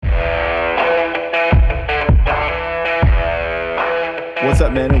What's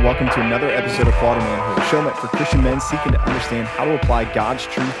up, men, and welcome to another episode of Quality Manhood, a show meant for Christian men seeking to understand how to apply God's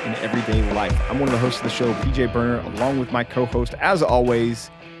truth in everyday life. I'm one of the hosts of the show, PJ Burner, along with my co-host, as always,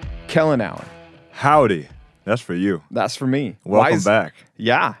 Kellen Allen. Howdy. That's for you. That's for me. Welcome back.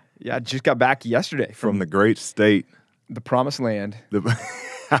 Yeah, just got back yesterday from the great state. The promised land.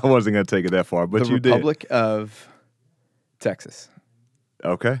 I wasn't going to take it that far, but you did. The Republic of Texas.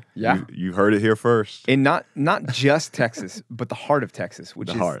 Okay. Yeah. You heard it here first. And not just Texas, but the heart of Texas, which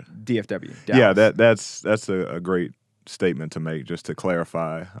is DFW. Dallas. Yeah, that's a great statement to make, just to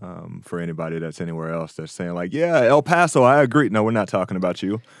clarify for anybody that's anywhere else that's saying like, yeah, El Paso, I agree. No, we're not talking about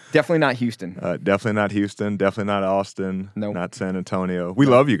you. Definitely not Houston. Definitely not Houston. Definitely not Austin. Nope. Not San Antonio. We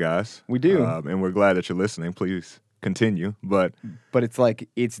love you guys. We do. And we're glad that you're listening. Please continue. But it's like,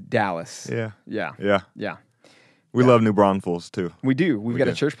 it's Dallas. Yeah. Yeah. Yeah. Yeah. We love New Braunfels, too. We do. We've got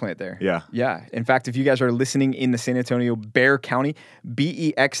a church plant there. Yeah. Yeah. In fact, if you guys are listening in the San Antonio Bexar County,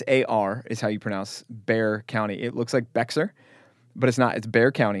 Bexar is how you pronounce Bexar County. It looks like Bexar, but it's not. It's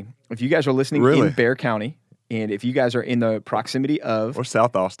Bexar County. If you guys are listening in Bexar County, and if you guys are in the proximity of... Or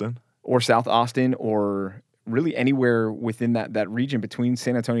South Austin. Or really anywhere within that region between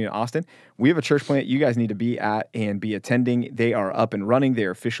San Antonio and Austin, we have a church plant you guys need to be at and be attending. They are up and running. They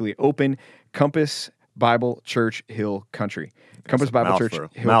are officially open. Compass Bible Church Hill Country. Compass Bible Church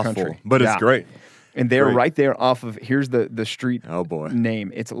Hill Country. But it's great. And they're right there off of, here's the street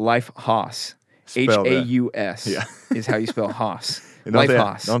name. It's Life Haus. Haus is how you spell Haus. Life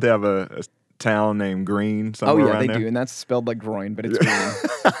Haus. Don't they have a town named Green somewhere around there? Oh, yeah, they do. And that's spelled like groin, but it's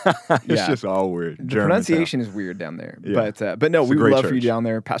green. It's just all weird. The pronunciation is weird down there. Yeah. But no, we would love for you down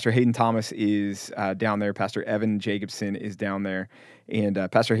there. Pastor Hayden Thomas is down there. Pastor Evan Jacobson is down there. And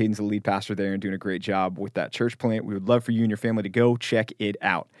Pastor Hayden's the lead pastor there and doing a great job with that church plant. We would love for you and your family to go check it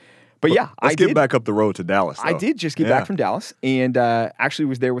out. But yeah, let's get back up the road to Dallas, though. I did just get back from Dallas, and actually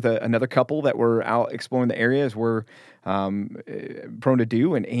was there with another couple that were out exploring the area, as we're prone to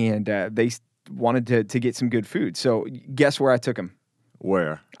do, and they wanted to get some good food. So guess where I took them?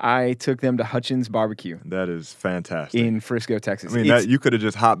 Where? I took them to Hutchins Barbecue. That is fantastic. In Frisco, Texas. I mean, you could have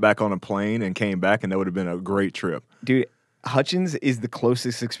just hopped back on a plane and came back, and that would have been a great trip. Dude, Hutchins is the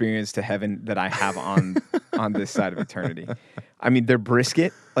closest experience to heaven that I have on this side of eternity. I mean, their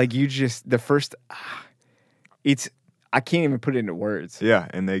brisket, like I can't even put it into words. Yeah,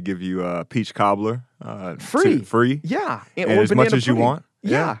 and they give you a peach cobbler. Free. Yeah. And as much as you want.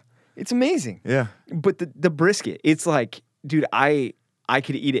 Yeah. It's amazing. Yeah. But the brisket, it's like, dude, I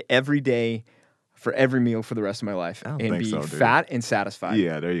could eat it every day for every meal for the rest of my life and be fat and satisfied.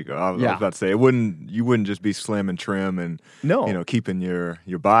 Yeah, there you go. I was about to say, you wouldn't just be slim and trim and keeping your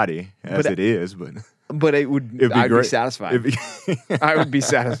body as it is, but I'd be satisfied. I would be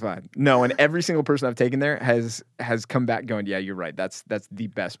satisfied. No, and every single person I've taken there has come back going, yeah, you're right. That's the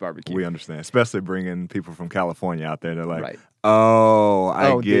best barbecue. We understand, especially bringing people from California out there. They're like, right.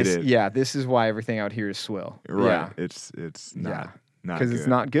 I get it. Yeah, this is why everything out here is swill. Right. Yeah. It's not because it's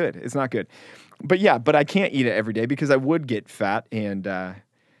not good. It's not good. But I can't eat it every day because I would get fat, and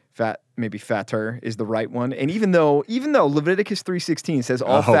maybe fatter is the right one. And even though Leviticus 3:16 says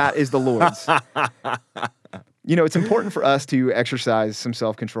all fat is the Lord's, it's important for us to exercise some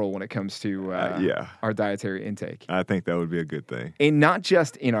self-control when it comes to our dietary intake. I think that would be a good thing. And not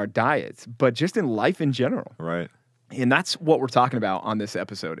just in our diets, but just in life in general. Right. And that's what we're talking about on this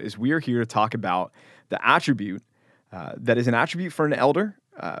episode, is we are here to talk about the attribute that is an attribute for an elder,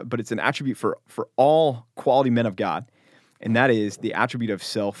 but it's an attribute for all quality men of God, and that is the attribute of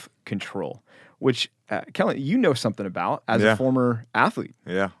self-control, which, Kellen, you know something about as a former athlete.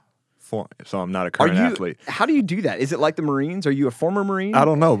 Yeah. So I'm not a current athlete. How do you do that? Is it like the Marines? Are you a former Marine? I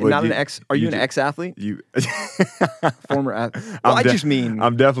don't know. But Are you an ex-athlete? Former athlete? Well,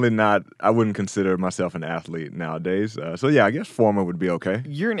 I'm definitely not. I wouldn't consider myself an athlete nowadays. So yeah, I guess former would be okay.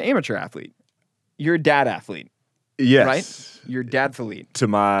 You're an amateur athlete. You're a dad athlete. Yes. Right? You're dad-athlete. To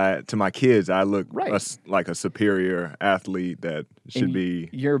my kids, I look like a superior athlete that should be.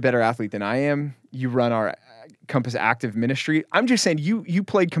 You're a better athlete than I am. You run our Compass Active Ministry. I'm just saying you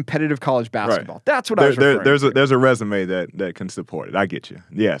played competitive college basketball. Right. That's what I was referring to. There's a resume that can support it. I get you.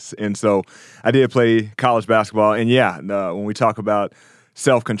 Yes. And so I did play college basketball. And when we talk about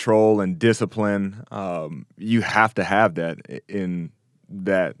self-control and discipline, you have to have that in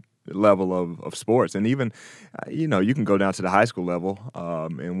that level of sports. And even, you can go down to the high school level,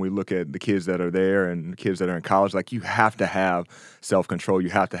 and we look at the kids that are there and the kids that are in college. Like, you have to have self-control. You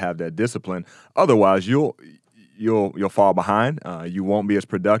have to have that discipline. Otherwise, you'll fall behind. You won't be as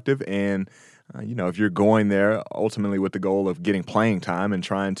productive. And, if you're going there ultimately with the goal of getting playing time and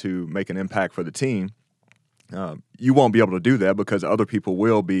trying to make an impact for the team, you won't be able to do that because other people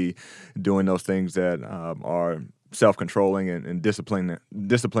will be doing those things that are self-controlling and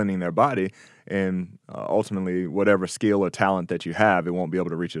disciplining their body, and ultimately whatever skill or talent that you have, it won't be able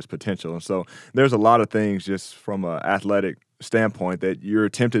to reach its potential. And so there's a lot of things just from an athletic standpoint that you're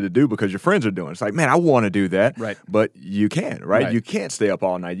tempted to do because your friends are doing. It's like, man, I want to do that, Right. but you can't, right? Right. You can't stay up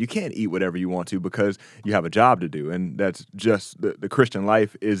all night. You can't eat whatever you want to because you have a job to do, and that's just the Christian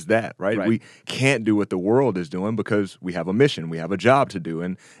life is that, right? Right. We can't do what the world is doing because we have a mission, we have a job to do,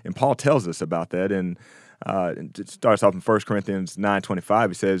 and Paul tells us about that. And it starts off in 1 Corinthians 9:25.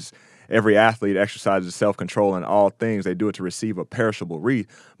 He says, every athlete exercises self-control in all things. They do it to receive a perishable wreath,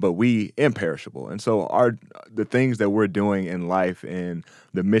 but we imperishable. And so the things that we're doing in life and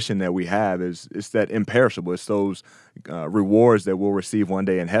the mission that we have is that imperishable. It's those rewards that we'll receive one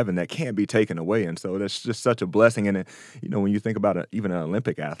day in heaven that can't be taken away. And so that's just such a blessing. And when you think about even an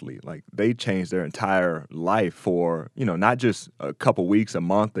Olympic athlete, like they change their entire life for not just a couple weeks, a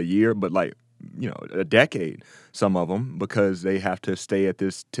month, a year, but like a decade, some of them, because they have to stay at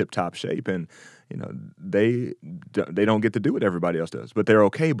this tip-top shape, and they don't get to do what everybody else does, but they're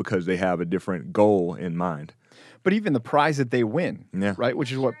okay because they have a different goal in mind. But even the prize that they win, Yeah. right,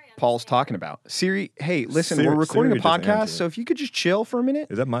 which is what Paul's talking about. Siri, hey, listen, Siri- we're recording Siri a just podcast, answered. so if you could just chill for a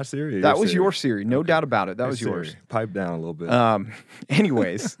minute. Is that my Siri? Or That was Siri? your Siri, no doubt about it. That was Hey, yours. Siri, pipe down a little bit.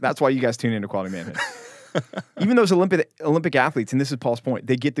 Anyways, that's why you guys tune into Quality Manhood. Even those Olympic athletes, and this is Paul's point,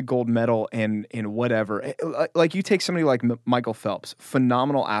 they get the gold medal and whatever. Like you take somebody like Michael Phelps,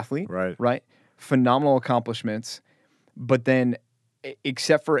 phenomenal athlete, Right. Phenomenal accomplishments, but then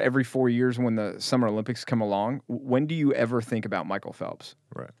except for every 4 years when the Summer Olympics come along, when do you ever think about Michael Phelps?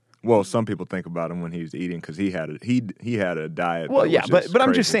 Right. Well, some people think about him when he's eating because he had a diet. Well, yeah, which is but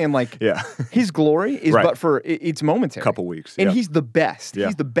I'm just crazy. saying, like, Yeah. his glory is Right. but for it's momentary, Couple weeks, and yeah. he's the best. Yeah.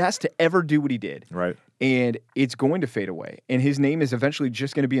 He's the best to ever do what he did, Right. and it's going to fade away. And his name is eventually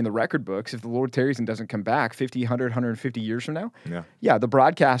just going to be in the record books if the Lord tarries and doesn't come back 50, 100, 150 years from now. Yeah. The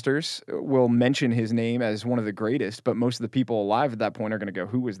broadcasters will mention his name as one of the greatest, but most of the people alive at that point are going to go,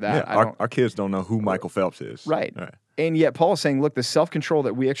 "Who was that?" Yeah. Our kids don't know who Michael Phelps is. Right. And yet Paul is saying, look, the self-control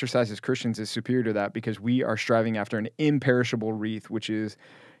that we exercise as Christians is superior to that because we are striving after an imperishable wreath, which is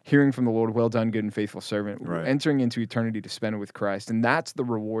hearing from the Lord, well done, good and faithful servant, Right. entering into eternity to spend with Christ. And that's the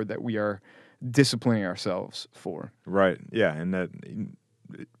reward that we are disciplining ourselves for. Right. Yeah. And that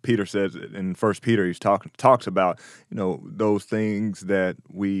Peter says in 1 Peter, he talks about, those things that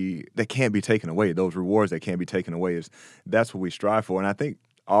can't be taken away, those rewards that can't be taken away. That's what we strive for. And I think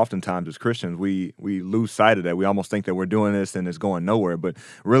oftentimes as Christians, we lose sight of that. We almost think that we're doing this and it's going nowhere, but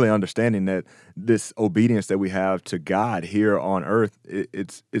really understanding that this obedience that we have to God here on earth,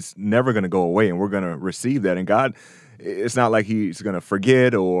 it's never going to go away, and we're going to receive that. And God, it's not like he's going to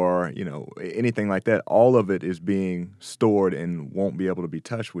forget or, anything like that. All of it is being stored and won't be able to be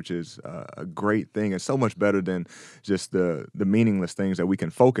touched, which is a great thing and so much better than just the meaningless things that we can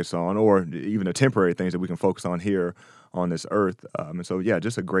focus on, or even the temporary things that we can focus on here on this earth. And so,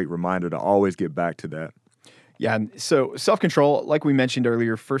 just a great reminder to always get back to that. Yeah, and so self-control, like we mentioned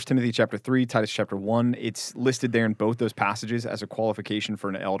earlier, 1 Timothy chapter 3, Titus chapter 1, it's listed there in both those passages as a qualification for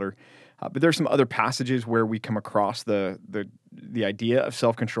an elder. But there's some other passages where we come across the idea of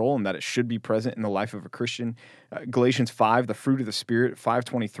self-control and that it should be present in the life of a Christian. Galatians 5, the fruit of the Spirit,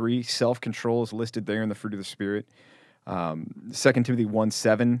 5:23, self-control is listed there in the fruit of the Spirit. 2 Timothy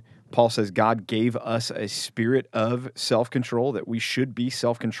 1:7, Paul says God gave us a spirit of self-control, that we should be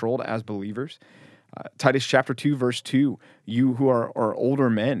self-controlled as believers. Titus chapter 2, verse 2, you who are older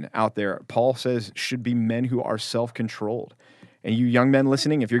men out there, Paul says, should be men who are self-controlled. And you young men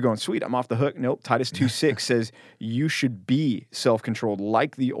listening, if you're going, sweet, I'm off the hook. Nope. Titus 2:6 says you should be self-controlled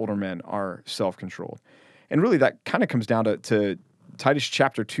like the older men are self-controlled. And really that kind of comes down to Titus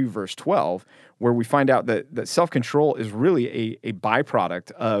chapter 2, verse 12, where we find out that self-control is really a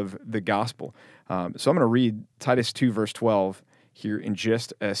byproduct of the gospel. So I'm going to read Titus 2, verse 12 here in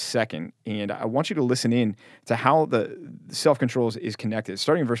just a second. And I want you to listen in to how the self-control is connected.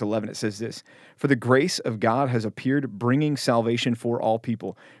 Starting in verse 11, it says this: "For the grace of God has appeared, bringing salvation for all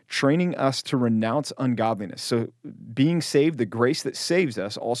people, training us to renounce ungodliness." So being saved, the grace that saves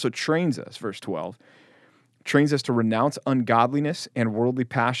us also trains us, verse 12, trains us to renounce ungodliness and worldly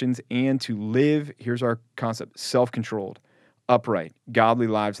passions and to live, here's our concept, self-controlled, upright, godly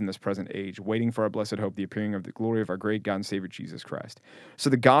lives in this present age, waiting for our blessed hope, the appearing of the glory of our great God and Savior, Jesus Christ. So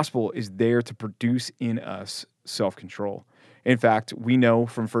the gospel is there to produce in us self-control. In fact, we know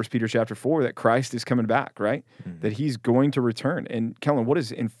from 1 Peter chapter 4 that Christ is coming back, right? Mm-hmm. That he's going to return. And Kellen, what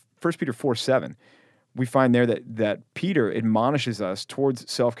is in 1 Peter 4:7? we find there that Peter admonishes us towards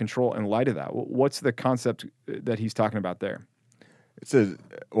self-control in light of that. What's the concept that he's talking about there? It says,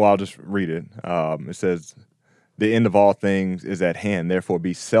 well, I'll just read it. It says, the end of all things is at hand. Therefore,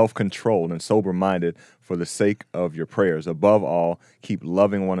 be self-controlled and sober-minded for the sake of your prayers. Above all, keep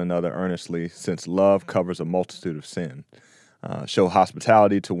loving one another earnestly, since love covers a multitude of sin. Show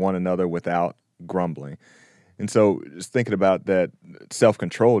hospitality to one another without grumbling. And so just thinking about that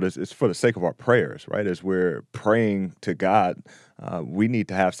self-control is for the sake of our prayers, right? As we're praying to God, we need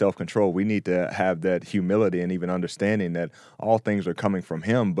to have self-control. We need to have that humility and even understanding that all things are coming from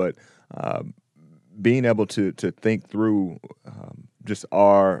Him, but being able to think through just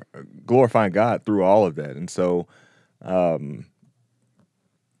our glorifying God through all of that. And so,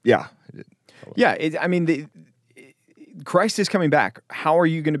 yeah. Yeah, Christ is coming back. How are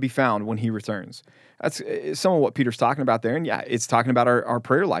you going to be found when He returns? That's some of what Peter's talking about there. And yeah, it's talking about our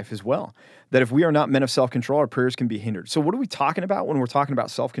prayer life as well. That if we are not men of self-control, our prayers can be hindered. So what are we talking about when we're talking about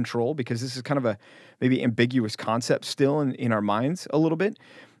self-control? Because this is kind of a maybe ambiguous concept still in our minds a little bit.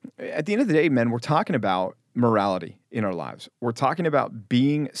 At the end of the day, men, we're talking about morality in our lives. We're talking about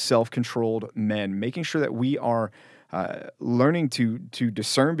being self-controlled men, making sure that we are learning to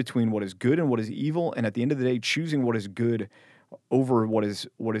discern between what is good and what is evil, and at the end of the day, choosing what is good over what is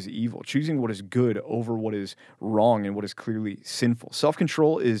evil, choosing what is good over what is wrong and what is clearly sinful.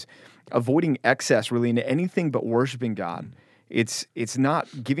 Self-control is avoiding excess really into anything but worshiping God. It's not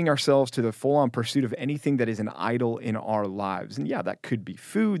giving ourselves to the full-on pursuit of anything that is an idol in our lives. And yeah, that could be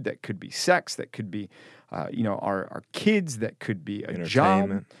food, that could be sex, that could be our kids, that could be a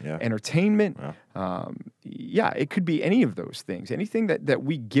job, entertainment. Yeah. It could be any of those things. Anything that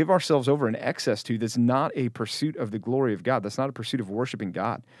we give ourselves over in excess to that's not a pursuit of the glory of God, that's not a pursuit of worshiping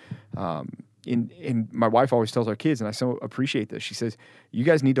God. And my wife always tells our kids, and I so appreciate this, she says, you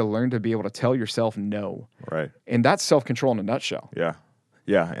guys need to learn to be able to tell yourself no. Right. And that's self-control in a nutshell. Yeah.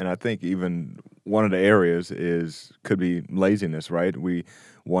 Yeah, and I think even one of the areas could be laziness, right? We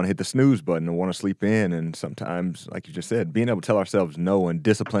want to hit the snooze button and want to sleep in, and sometimes, like you just said, being able to tell ourselves no and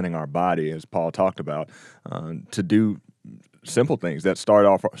disciplining our body, as Paul talked about, to do simple things that start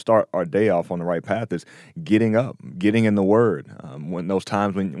our day off on the right path is getting up, getting in the Word. When those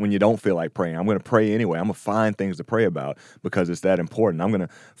times when you don't feel like praying, I'm going to pray anyway. I'm going to find things to pray about because it's that important. I'm going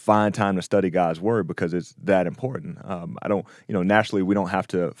to find time to study God's Word because it's that important. I don't, naturally we don't have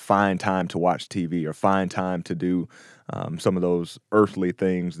to find time to watch TV or find time to do some of those earthly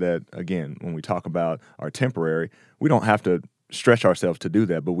things that, again, when we talk about are temporary, we don't have to stretch ourselves to do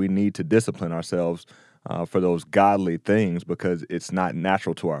that, but we need to discipline ourselves for those godly things because it's not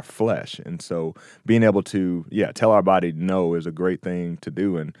natural to our flesh. And so being able to, tell our body no is a great thing to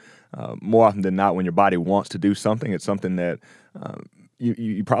do. And more often than not, when your body wants to do something, it's something that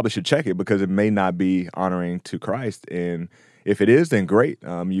you probably should check it because it may not be honoring to Christ. And if it is, then great.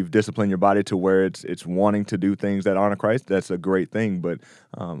 You've disciplined your body to where it's wanting to do things that honor Christ. That's a great thing. But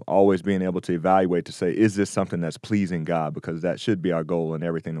always being able to evaluate to say, is this something that's pleasing God? Because that should be our goal in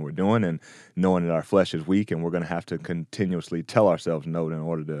everything that we're doing. And knowing that our flesh is weak and we're going to have to continuously tell ourselves no in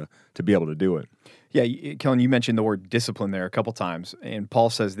order to be able to do it. Yeah, Kellen, you mentioned the word discipline there a couple times. And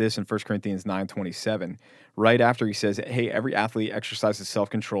Paul says this in 1 Corinthians 9:27, right after he says, hey, every athlete exercises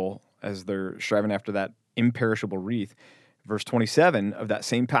self-control as they're striving after that imperishable wreath. Verse 27 of that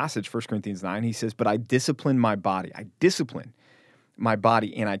same passage, 1 Corinthians 9, he says, but I discipline my body. I discipline my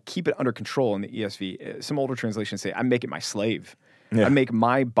body, and I keep it under control in the ESV. Some older translations say, I make it my slave. Yeah. I make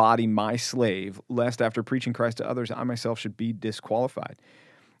my body my slave, lest after preaching Christ to others, I myself should be disqualified.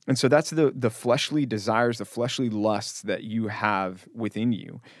 And so that's the fleshly desires, the fleshly lusts that you have within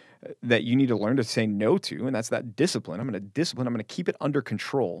you that you need to learn to say no to, and that's that discipline. I'm going to keep it under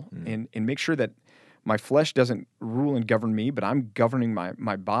control and make sure that my flesh doesn't rule and govern me, but I'm governing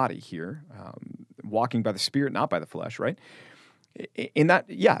my body here, walking by the Spirit, not by the flesh, right? In that,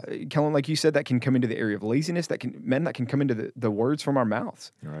 Kellen, like you said, that can come into the area of laziness. That can come into the words from our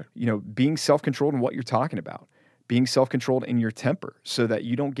mouths. Right. Being self-controlled in what you're talking about, being self-controlled in your temper, so that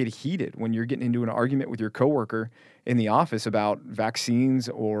you don't get heated when you're getting into an argument with your coworker in the office about vaccines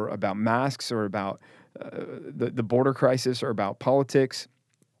or about masks or about the border crisis or about politics.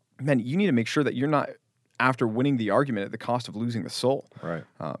 Man, you need to make sure that you're not after winning the argument at the cost of losing the soul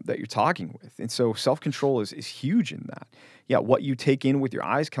that you're talking with. And so self-control is huge in that. Yeah, what you take in with your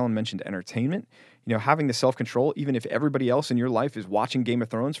eyes, Kellen mentioned entertainment. Having the self-control, even if everybody else in your life is watching Game of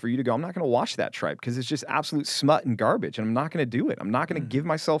Thrones, for you to go, I'm not going to watch that tripe because it's just absolute smut and garbage, and I'm not going to do it. I'm not going to give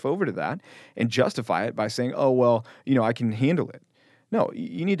myself over to that and justify it by saying, oh, well, I can handle it. No,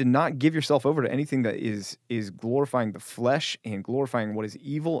 you need to not give yourself over to anything that is glorifying the flesh and glorifying what is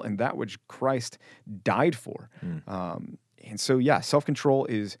evil and that which Christ died for. And so, yeah, self-control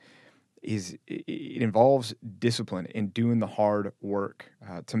it involves discipline and doing the hard work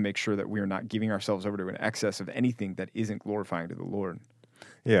to make sure that we are not giving ourselves over to an excess of anything that isn't glorifying to the Lord.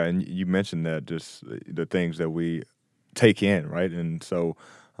 Yeah, and you mentioned that just the things that we take in, right? And so,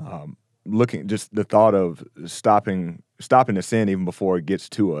 looking just the thought of stopping the sin even before it gets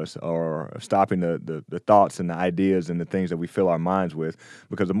to us, or stopping the thoughts and the ideas and the things that we fill our minds with,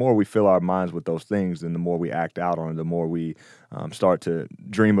 because the more we fill our minds with those things, then the more we act out on it, the more we start to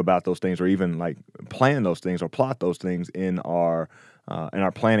dream about those things, or even like plan those things or plot those things in our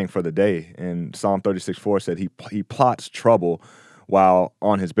planning for the day. And Psalm 36:4 said he plots trouble while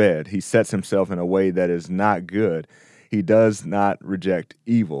on his bed. He sets himself in a way that is not good. He does not reject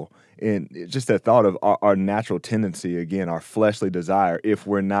evil. And it's just that thought of our natural tendency, again, our fleshly desire, if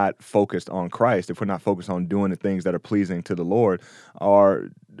we're not focused on Christ, if we're not focused on doing the things that are pleasing to the Lord, are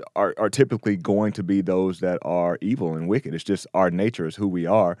typically going to be those that are evil and wicked. It's just our nature is who we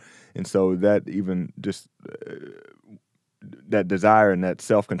are. And so that even just that desire and that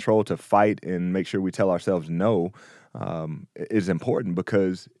self-control to fight and make sure we tell ourselves no is important,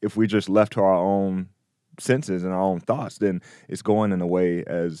 because if we just left to our own senses and our own thoughts, then it's going in a way,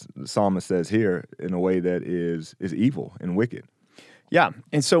 as the psalmist says here, in a way that is evil and wicked. Yeah.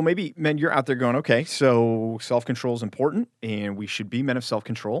 And so maybe, men, you're out there going, okay, so self-control is important and we should be men of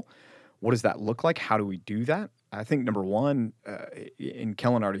self-control. What does that look like? How do we do that? I think number one, and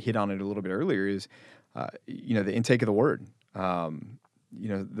Kellen already hit on it a little bit earlier, is, the intake of the word.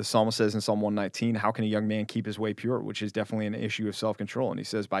 The psalmist says in Psalm 119, how can a young man keep his way pure? Which is definitely an issue of self-control. And he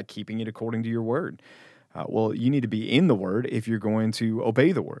says, by keeping it according to your word. Well, you need to be in the word if you're going to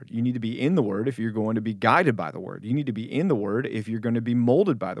obey the word. You need to be in the word if you're going to be guided by the word. You need to be in the word if you're going to be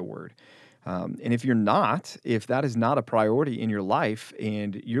molded by the word. And if you're not, if that is not a priority in your life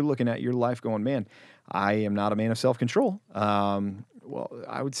and you're looking at your life going, man, I am not a man of self-control. Well,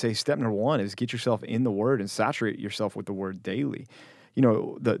 I would say step number one is get yourself in the word and saturate yourself with the word daily.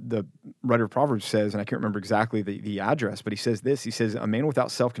 The writer of Proverbs says, and I can't remember exactly the address, but he says this. He says, a man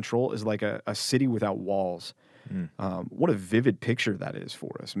without self-control is like a city without walls. What a vivid picture that is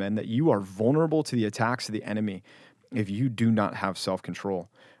for us, man, that you are vulnerable to the attacks of the enemy if you do not have self-control.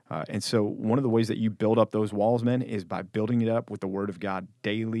 And so one of the ways that you build up those walls, men, is by building it up with the word of God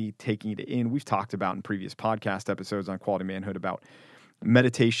daily, taking it in. We've talked about in previous podcast episodes on Quality Manhood about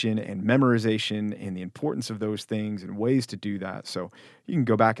meditation and memorization and the importance of those things and ways to do that. So you can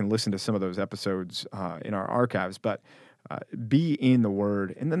go back and listen to some of those episodes in our archives, but be in the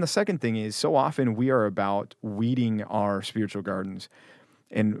Word. And then the second thing is, so often we are about weeding our spiritual gardens.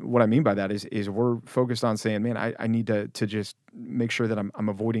 And what I mean by that is we're focused on saying, man, I need to just make sure that I'm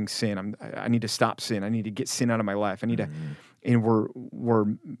avoiding sin. I need to stop sin. I need to get sin out of my life. I need to, and we're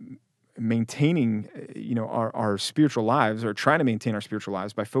maintaining, our spiritual lives, or trying to maintain our spiritual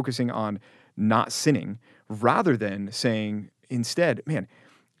lives by focusing on not sinning, rather than saying instead, man,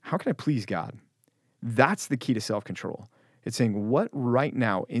 how can I please God? That's the key to self-control. It's saying, what right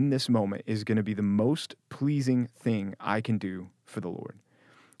now in this moment is going to be the most pleasing thing I can do for the Lord?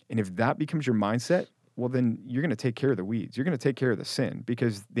 And if that becomes your mindset, well, then you're going to take care of the weeds. You're going to take care of the sin,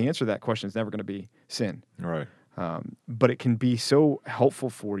 because the answer to that question is never going to be sin. Right. But it can be so helpful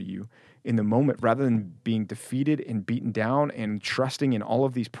for you in the moment, rather than being defeated and beaten down and trusting in all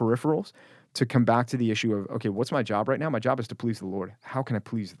of these peripherals, to come back to the issue of, okay, what's my job right now? My job is to please the Lord. How can I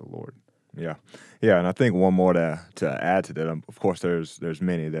please the Lord? Yeah. And I think one more to add to that. Of course, there's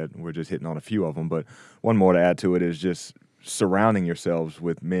many that we're just hitting on a few of them, but one more to add to it is just surrounding yourselves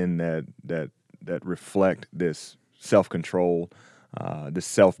with men that reflect this self-control, this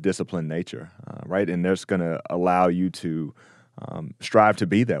self-disciplined nature, right? And that's going to allow you to strive to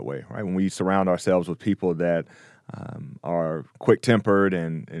be that way, right? When we surround ourselves with people that are quick-tempered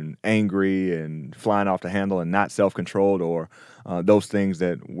and angry and flying off the handle and not self-controlled, or those things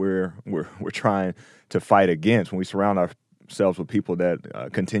that we're trying to fight against, when we surround ourselves with people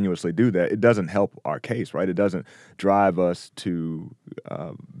that continuously do that, it doesn't help our case, right? It doesn't drive us to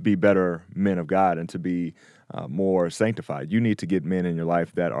be better men of God and to be more sanctified. You need to get men in your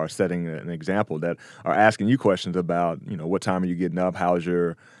life that are setting an example, that are asking you questions about, what time are you getting up? How's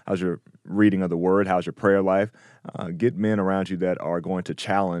your reading of the Word? How's your prayer life? Get men around you that are going to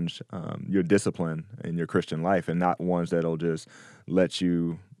challenge your discipline in your Christian life, and not ones that'll just let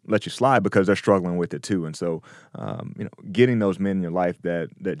you slide because they're struggling with it too. And so, getting those men in your life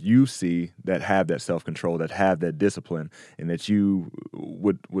that you see that have that self-control, that have that discipline, and that you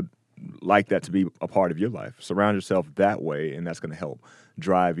would like that to be a part of your life. Surround yourself that way, and that's going to help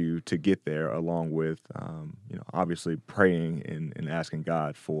drive you to get there, along with, obviously praying and asking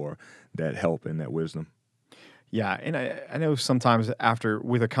God for that help and that wisdom. Yeah, and I know sometimes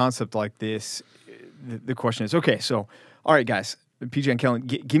with a concept like this, the question is, okay, so, all right, guys, PJ and Kellen,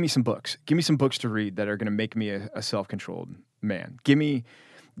 give me some books. Give me some books to read that are going to make me a self-controlled man. Give me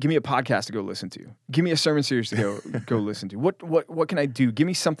a podcast to go listen to. Give me a sermon series to go listen to. What can I do? Give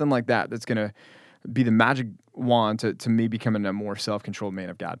me something like that's going to be the magic wand to me becoming a more self-controlled man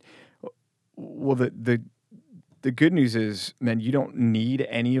of God. Well, the good news is, man, you don't need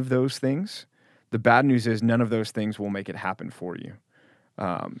any of those things. The bad news is none of those things will make it happen for you.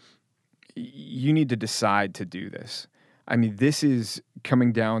 You need to decide to do this. I mean, this is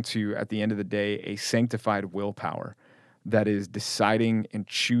coming down to, at the end of the day, a sanctified willpower that is deciding and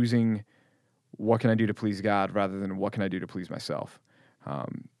choosing what can I do to please God rather than what can I do to please myself.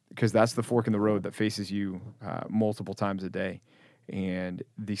 Because that's the fork in the road that faces you multiple times a day. And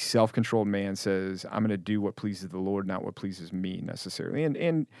the self-controlled man says, I'm going to do what pleases the Lord, not what pleases me necessarily.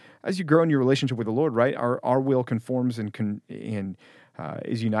 And as you grow in your relationship with the Lord, right, our will conforms and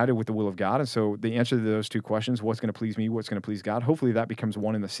is united with the will of God. And so the answer to those two questions, what's going to please me, what's going to please God, hopefully that becomes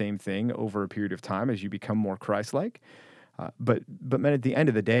one and the same thing over a period of time as you become more Christ-like. But man, at the end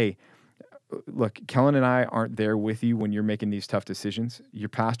of the day, look, Kellen and I aren't there with you when you're making these tough decisions. Your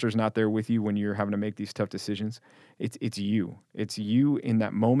pastor's not there with you when you're having to make these tough decisions. It's you. It's you in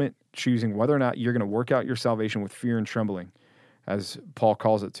that moment choosing whether or not you're going to work out your salvation with fear and trembling, as Paul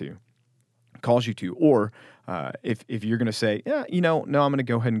calls you to, or if you're going to say, no, I'm going to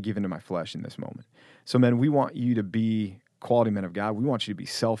go ahead and give into my flesh in this moment. So, man, we want you to be quality men of God. We want you to be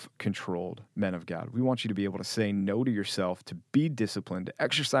self-controlled men of God. We want you to be able to say no to yourself, to be disciplined, to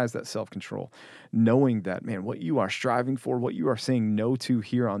exercise that self-control, knowing that, man, what you are striving for, what you are saying no to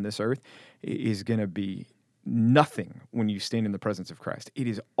here on this earth is going to be nothing when you stand in the presence of Christ. It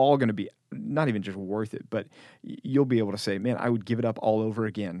is all going to be not even just worth it, but you'll be able to say, man, I would give it up all over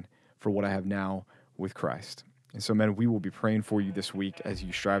again for what I have now with Christ. And so, man, we will be praying for you this week as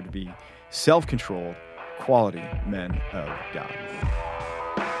you strive to be self-controlled, quality men of God.